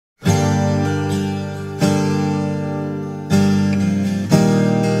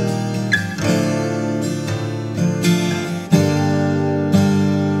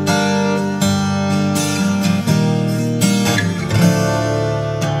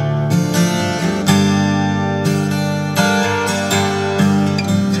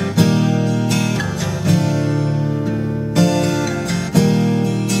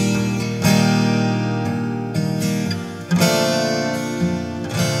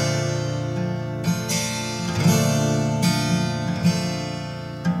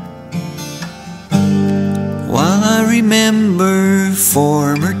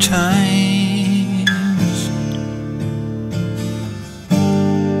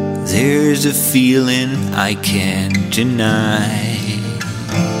There's a feeling I can't deny.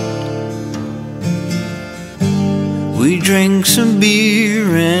 We drank some beer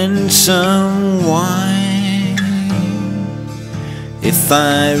and some wine. If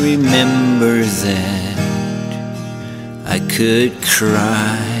I remember that, I could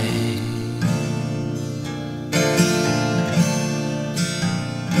cry.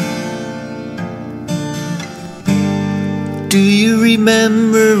 Do you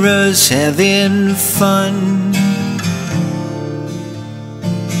remember us having fun?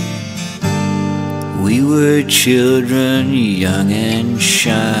 We were children, young and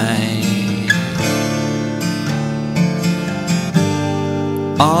shy.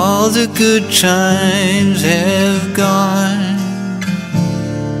 All the good times have gone.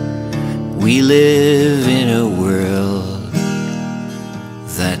 We live in a world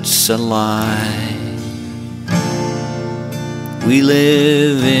that's a lie. We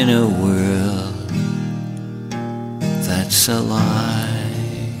live in a world that's a lie.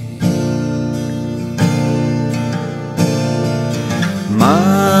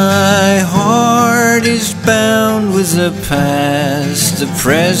 My heart is bound with the past. The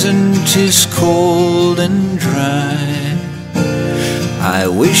present is cold and dry. I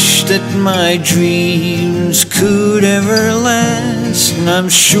wish that my dreams could ever last, and I'm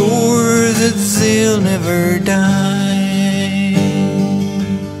sure that they'll never die.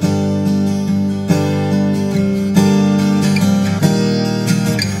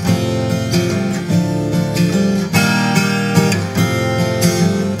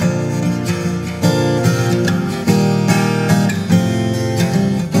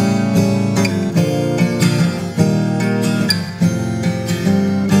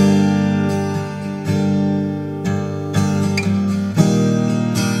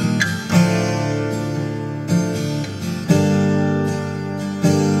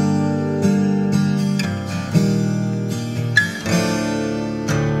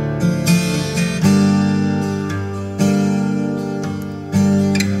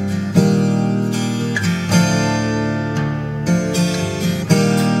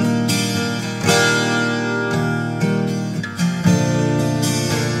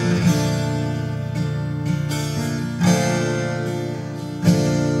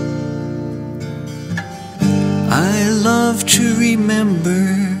 I love to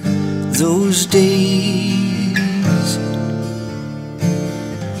remember those days.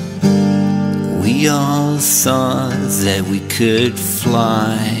 We all thought that we could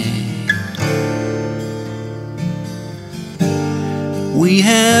fly. We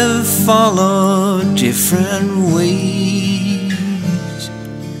have followed different ways,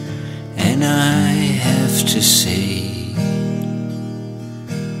 and I have to say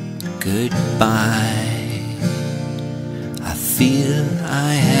goodbye. I feel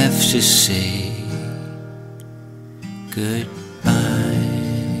I have to say goodbye.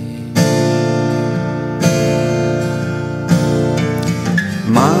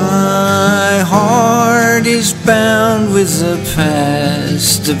 My heart is bound with the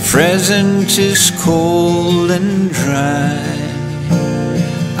past. The present is cold and dry.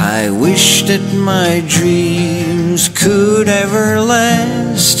 I wish that my dreams could ever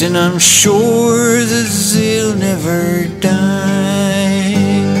last, and I'm sure that they'll never die.